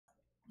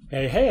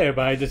Hey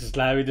everybody, this is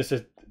Larry. This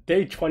is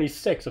day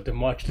 26 of the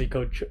March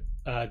Leetcode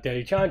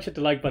Daily Challenge. Hit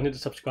the like button, hit the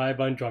subscribe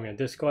button, join me on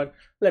Discord.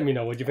 Let me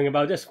know what you think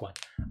about this one.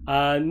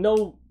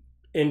 No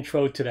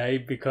intro today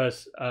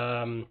because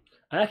I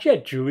actually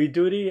had jury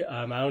duty.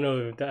 I don't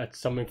know if that's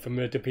something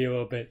familiar to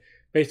people, but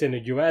based in the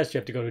US, you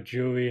have to go to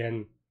jury,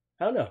 and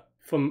I don't know.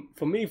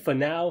 For me, for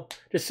now,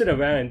 just sit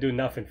around and do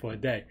nothing for a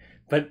day.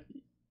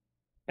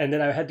 And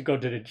then I had to go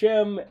to the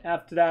gym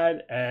after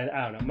that, and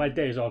I don't know, my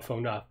day is all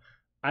thrown off.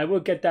 I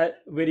will get that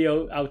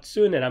video out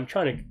soon, and I'm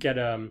trying to get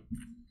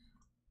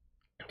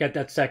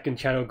that second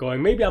channel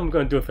going. Maybe I'm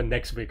going to do it for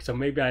next week, so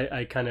maybe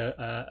I kind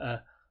of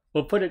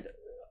will put it.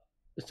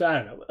 So I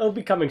don't know. It'll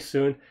be coming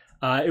soon.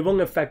 It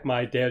won't affect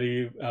my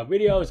daily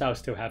videos. I'll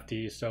still have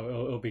these, so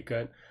it'll be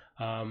good.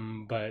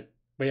 But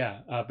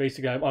yeah,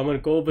 basically I'm going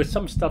to go over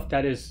some stuff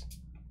that is,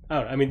 I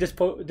don't know. I mean,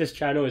 this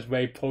channel is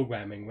very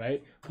programming,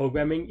 right?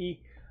 Programming-y.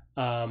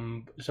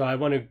 So I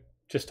want to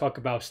just talk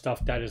about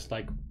stuff that is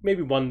like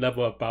maybe one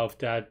level above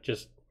that,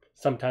 just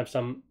sometimes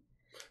some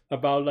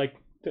about like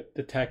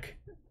the tech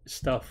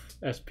stuff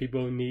as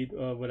people need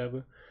or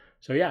whatever.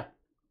 So yeah,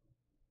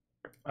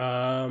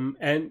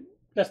 and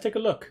let's take a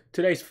look.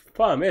 Today's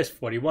problem is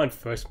 41,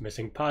 first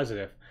missing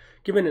positive.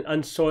 Given an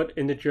unsorted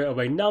integer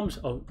array nums.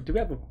 Oh, do we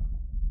have a,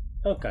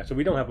 okay, so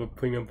we don't have a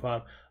premium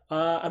problem.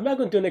 I'm not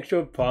going to do an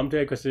extra problem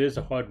today because it is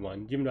a hard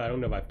one, even though I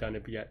don't know if I've done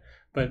it yet.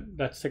 But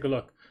let's take a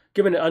look.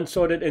 Given an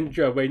unsorted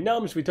integer array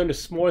nums, return the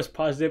smallest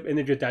positive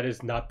integer that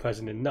is not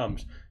present in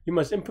nums. You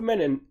must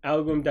implement an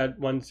algorithm that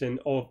runs in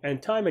O of n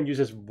time and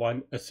uses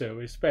one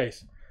auxiliary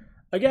space.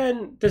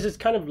 Again, this is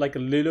kind of like a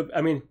little,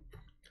 I mean,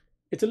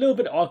 it's a little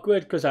bit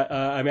awkward because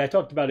I mean, I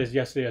talked about this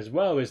yesterday as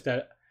well, is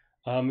that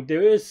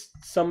there is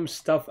some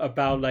stuff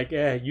about like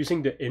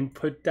using the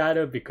input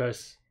data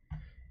because,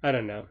 I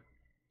don't know,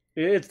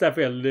 it's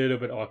definitely a little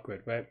bit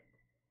awkward, right?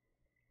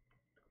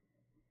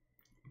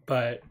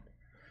 But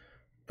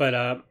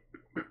it's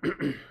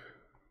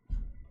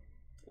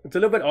a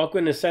little bit awkward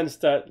in the sense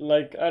that,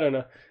 like, I don't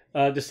know,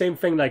 the same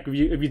thing, like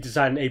if you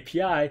design an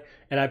API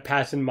and I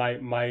pass in my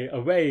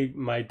array,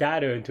 my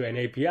data into an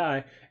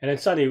API, and then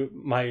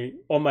suddenly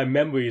all my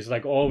memory is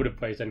like all over the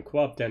place and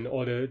corrupt and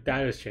all the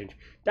data is changed.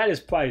 That is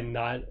probably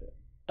not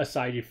a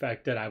side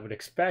effect that I would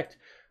expect.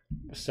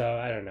 So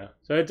I don't know.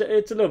 So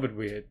it's a little bit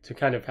weird to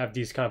kind of have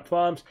these kind of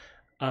problems.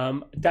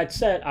 That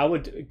said, I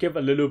would give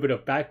a little bit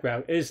of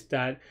background, is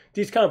that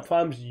these kind of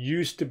problems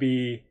used to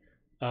be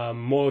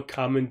more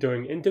common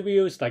during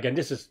interviews. Like, and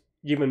this is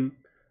even,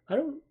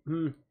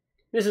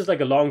 this is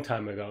like a long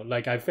time ago.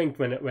 Like, I think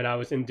when I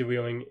was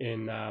interviewing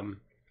in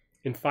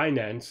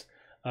finance,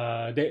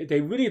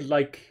 they really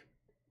like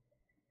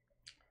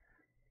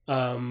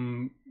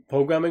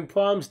programming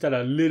problems that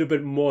are a little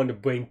bit more on the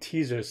brain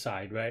teaser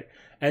side, right?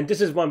 And this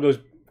is one of those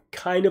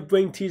kind of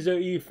brain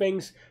teaser-y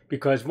things,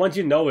 because once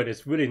you know it,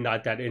 it's really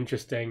not that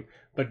interesting.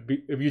 But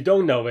if you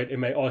don't know it, it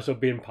may also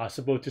be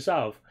impossible to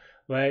solve,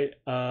 right?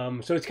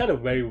 So it's kind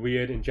of very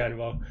weird in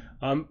general.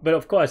 But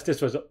of course,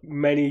 this was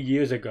many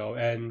years ago,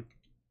 and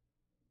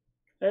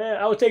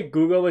I would say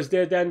Google was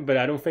there then, but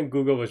I don't think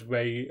Google was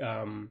very.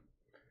 I mean,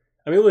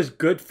 it was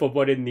good for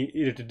what it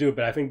needed to do,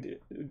 but I think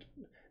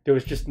there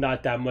was just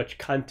not that much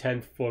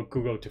content for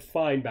Google to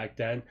find back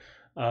then.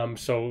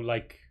 So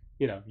like,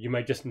 you know, you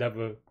might just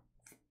never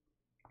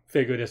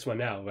figure this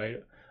one out,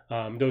 right?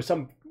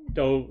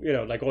 Though you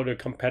know, like all the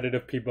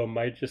competitive people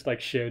might just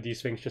like share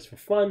these things just for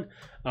fun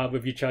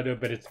with each other,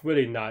 but it's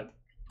really not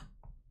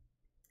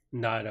you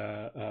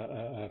know.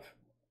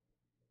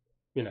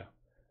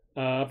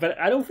 But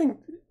I don't think,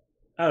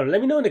 I don't know.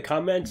 Let me know in the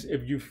comments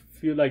if you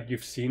feel like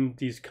you've seen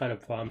these kind of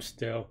problems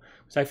still,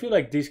 because I feel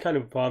like these kind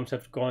of problems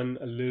have gone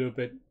a little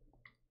bit,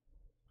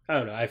 I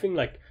don't know. I think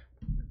like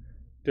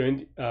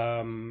during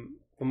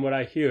from what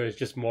I hear, is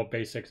just more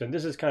basics, and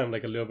this is kind of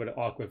like a little bit of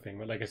awkward thing.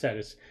 But like I said,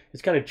 it's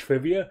kind of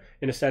trivia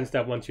in the sense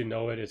that once you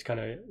know it, it's kind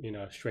of, you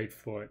know,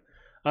 straightforward.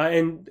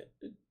 And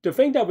the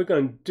thing that we're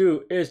going to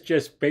do is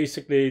just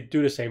basically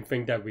do the same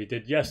thing that we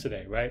did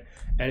yesterday, right?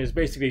 And it's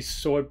basically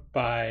sort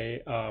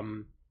by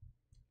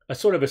a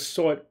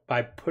sort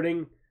by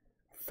putting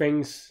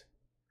things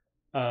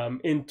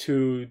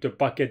into the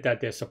bucket that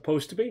they're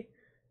supposed to be,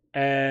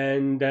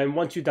 and then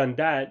once you've done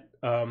that,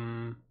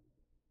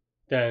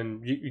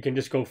 then you can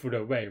just go through the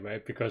array,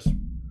 right? Because, you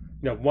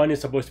know, 1 is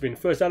supposed to be in the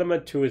first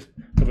element, 2 is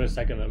supposed to be in the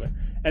second element.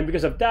 And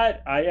because of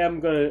that, I am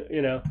going to,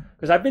 you know,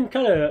 because I've been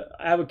kind of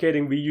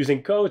advocating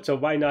reusing code, so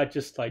why not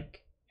just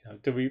like, you know,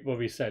 do what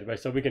we said, right?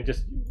 So we can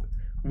just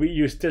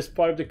reuse this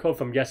part of the code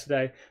from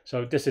yesterday.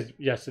 So this is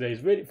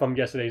from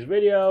yesterday's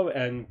video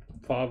and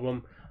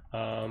problem.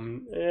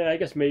 I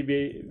guess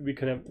maybe we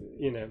could have,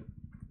 you know,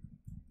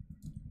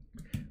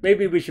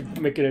 maybe we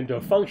should make it into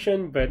a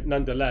function, but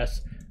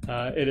nonetheless,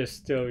 it is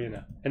still, you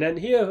know. And then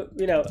here,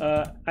 you know,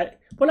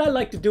 what I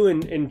like to do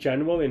in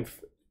general in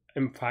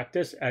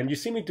practice, and you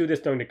see me do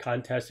this during the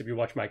contest if you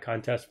watch my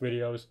contest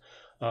videos,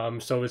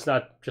 so it's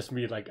not just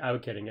me like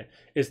advocating it,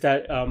 is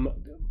that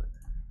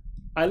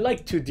I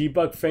like to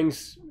debug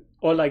things,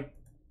 or like,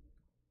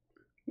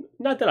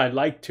 not that I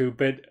like to,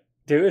 but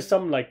there is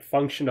some like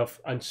function of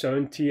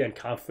uncertainty and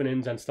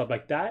confidence and stuff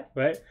like that,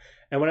 right?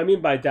 And what I mean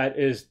by that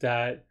is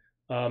that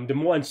the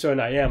more uncertain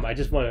I am, I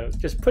just want to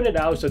just print it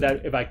out so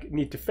that if I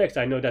need to fix,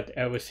 I know that the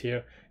error is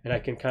here and I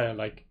can kind of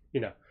like,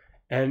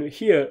 and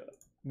here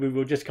we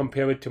will just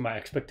compare it to my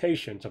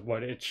expectations of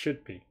what it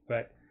should be,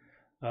 right?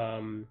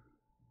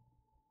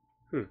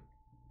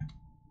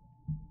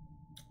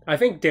 I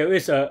think there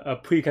is a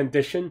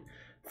precondition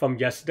from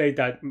yesterday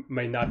that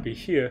may not be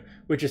here,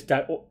 which is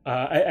that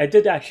I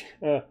did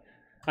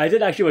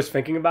actually was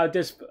thinking about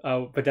this,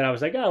 but then I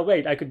was like, oh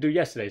wait, I could do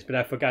yesterday's, but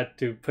I forgot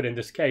to put in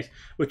this case,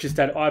 which is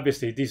that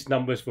obviously these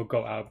numbers will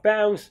go out of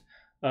bounds.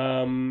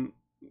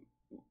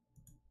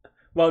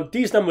 Well,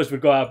 these numbers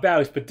would go out of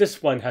bounds, but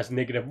this one has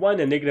 -1,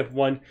 and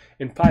 -1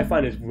 in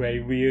Python is very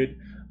weird.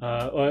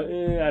 I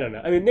don't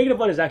know. I mean,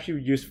 -1 is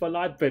actually used for a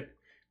lot, but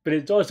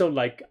it's also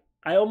like,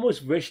 I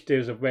almost wish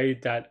there's a way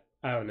that,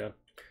 I don't know.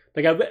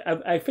 Like,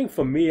 I think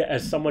for me,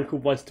 as someone who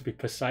wants to be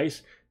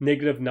precise,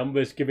 negative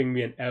numbers giving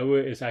me an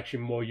error is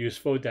actually more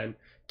useful than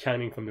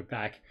counting from the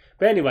back.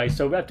 But anyway,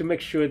 so we have to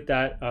make sure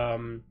that,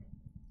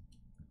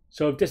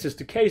 so if this is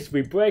the case,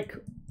 we break,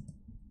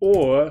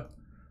 or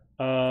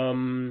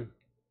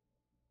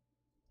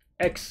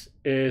x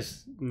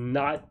is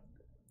not,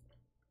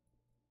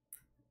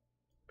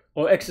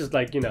 or x is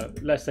like,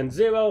 less than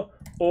 0,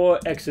 or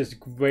x is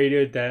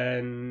greater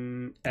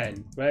than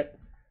n, right?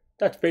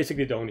 That's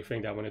basically the only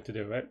thing that I wanted to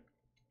do, right?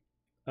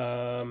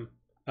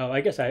 Oh,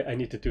 I guess I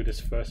need to do this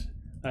first.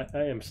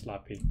 I am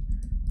sloppy.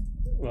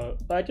 Well,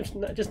 I just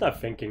not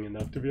thinking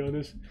enough, to be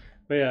honest.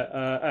 But yeah,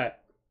 all right.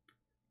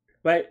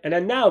 Right, and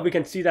then now we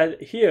can see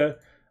that here,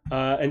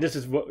 and this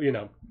is what,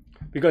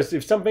 because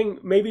if something,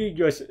 maybe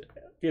you're,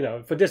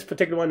 for this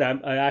particular one,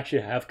 I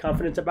actually have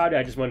confidence about it.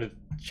 I just want to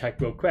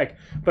check real quick.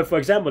 But for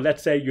example,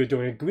 let's say you're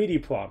doing a greedy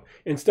problem.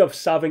 Instead of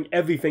solving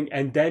everything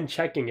and then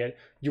checking it,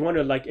 you want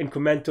to like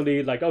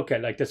incrementally, like, okay,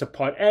 like there's a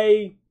part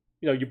A,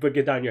 you break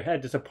it down in your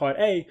head, there's a part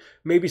A,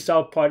 maybe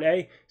solve part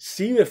A,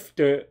 see if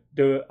the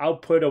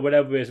output or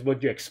whatever is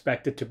what you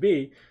expect it to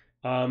be,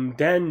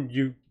 then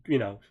you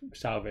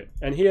solve it.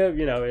 And here,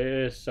 it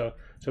is, so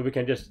we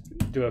can just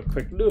do a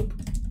quick loop,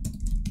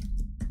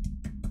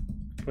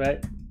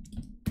 right?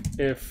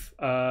 If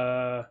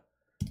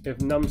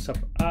num sub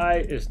I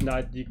is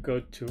not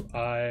equal to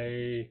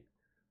I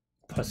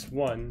plus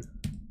 1,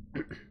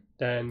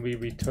 then we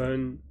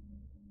return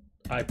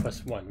I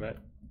plus 1, right?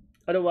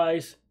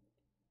 Otherwise,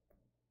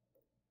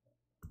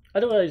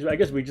 I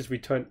guess we just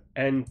return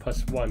n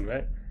plus 1,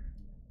 right?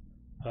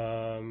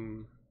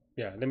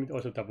 Yeah, let me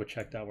also double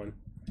check that one.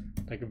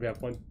 Like if we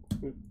have 1,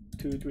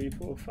 2, 3,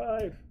 4,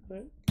 5,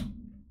 right?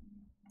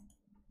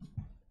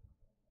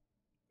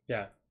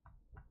 Yeah.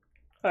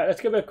 All right,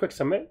 let's give it a quick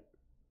submit.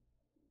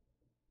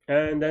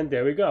 And then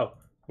there we go.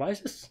 Why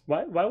is this?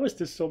 Why was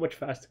this so much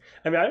faster?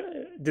 I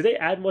mean, did they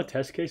add more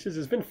test cases?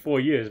 It's been 4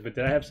 years, but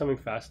did I have something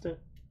faster?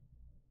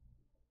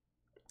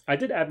 I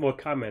did add more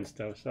comments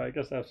though, so I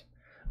guess that's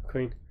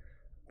clean.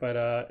 But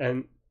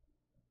and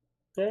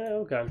yeah,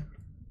 okay.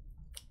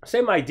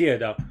 Same idea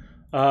though.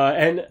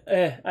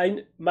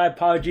 My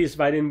apologies if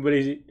I didn't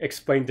really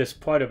explain this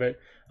part of it,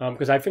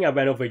 because I think I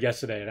went over it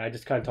yesterday and I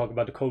just kind of talked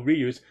about the code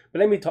reuse. But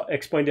let me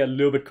explain it a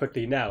little bit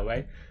quickly now,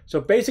 right? So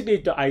basically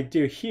the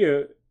idea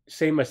here,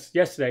 same as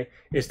yesterday,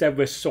 is that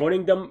we're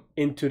sorting them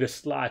into the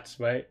slots,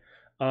 right?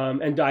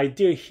 And the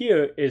idea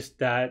here is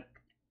that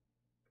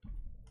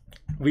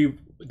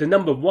the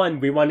number 1,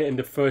 we want it in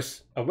the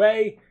first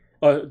array,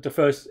 or the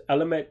first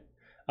element.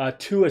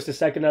 2 is the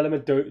second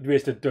element, 3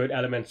 is the third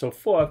element, so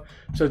forth.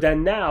 So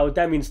then now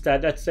that means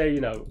that, let's say,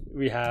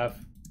 we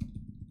have,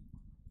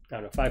 I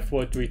don't know, 5,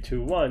 4, 3,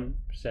 2, 1,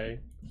 say,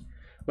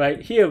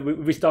 right here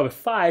we start with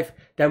 5,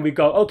 then we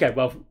go, okay,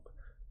 well,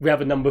 we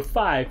have a number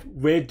 5,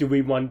 where do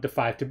we want the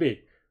 5 to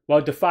be?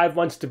 Well, the 5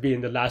 wants to be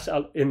in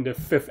the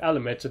fifth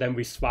element, so then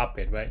we swap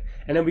it, right?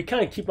 And then we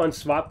kind of keep on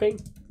swapping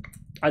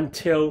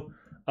until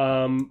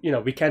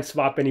we can't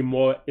swap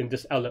anymore in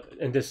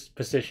this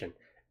position.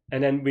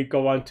 And then we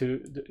go on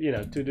to,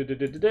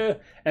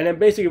 and then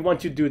basically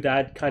once you do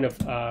that kind of,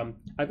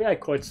 I think I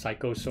call it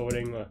cycle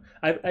sorting, or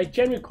I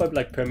generally call it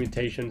like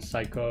permutation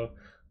cycle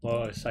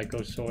or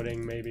cycle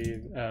sorting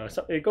maybe.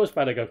 So it goes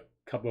by like a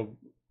couple of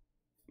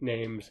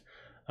names.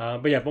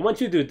 But yeah, but once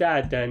you do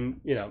that,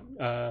 then,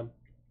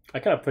 I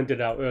kind of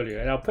printed it out earlier,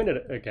 and I'll print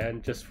it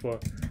again just for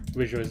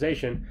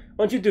visualization.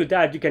 Once you do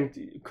that, you can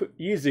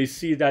easily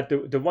see that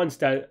the ones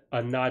that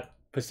are not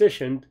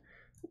positioned,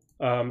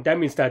 that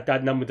means that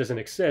that number doesn't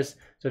exist.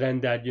 So then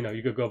that,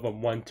 you could go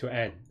from 1 to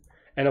n.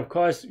 And of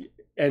course,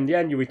 in the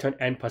end, you return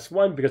n plus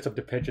 1 because of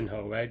the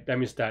pigeonhole, right? That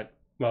means that,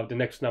 well, the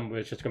next number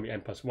is just going to be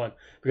n plus 1,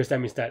 because that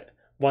means that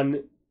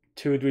 1,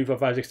 2, 3, 4,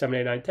 5, 6, 7,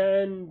 8, 9,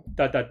 10,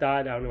 dot, dot,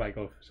 dot. I don't know why I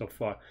go so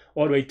far.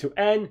 All the way to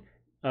n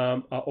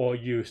are all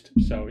used.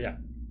 So yeah,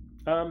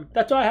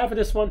 that's all I have for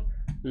this one.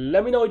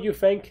 Let me know what you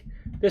think.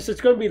 This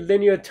is going to be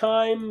linear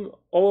time.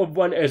 All of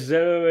one is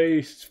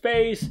 0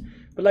 space.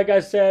 But like I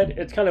said,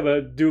 it's kind of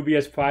a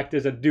dubious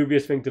practice, a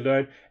dubious thing to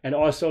learn. And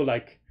also,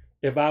 like,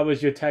 if I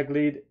was your tech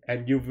lead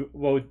and you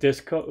wrote this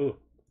code,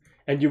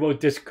 and you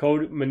wrote this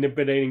code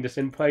manipulating this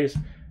in place,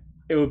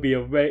 it would be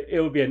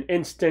an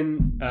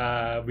instant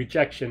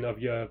rejection of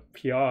your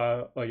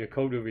PR or your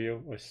code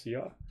review or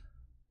CR.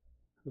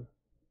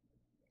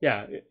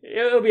 Yeah,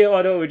 it'll be an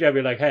auto reject.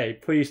 Be like, hey,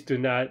 please do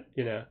not,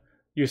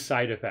 use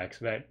side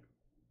effects, right?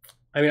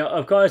 I mean,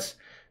 of course,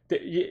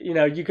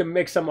 you can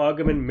make some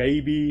argument,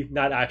 maybe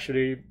not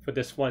actually for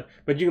this one,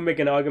 but you can make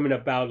an argument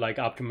about like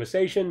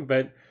optimization.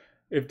 But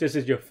if this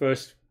is your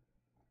first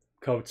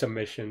code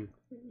submission,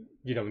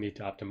 you don't need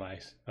to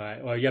optimize, all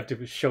right? Or you have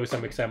to show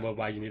some example of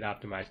why you need to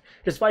optimize.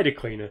 Just write it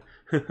cleaner,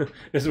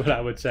 is what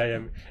I would say,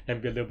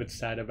 and be a little bit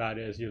sad about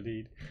it as you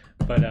lead.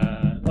 But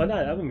well, no,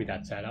 I wouldn't be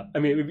that sad. I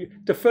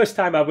mean, the first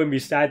time I wouldn't be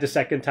sad. The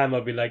second time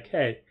I'll be like,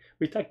 hey,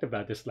 we talked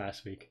about this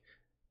last week.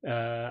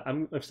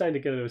 I'm starting to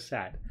get a little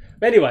sad.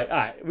 But anyway, all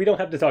right, we don't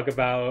have to talk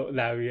about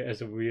Larry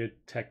as a weird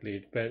tech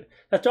lead, but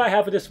that's all I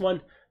have for this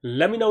one.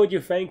 Let me know what you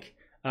think.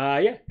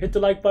 Yeah, hit the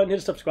like button, hit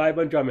the subscribe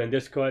button, join me on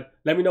Discord.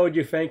 Let me know what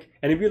you think.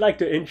 And if you like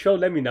the intro,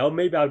 let me know.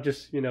 Maybe I'll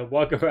just,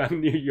 walk around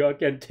New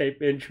York and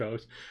tape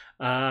intros.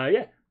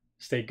 Yeah,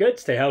 stay good,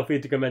 stay healthy,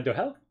 to good mental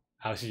health.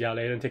 I'll see y'all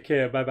later and take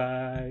care.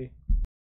 Bye-bye.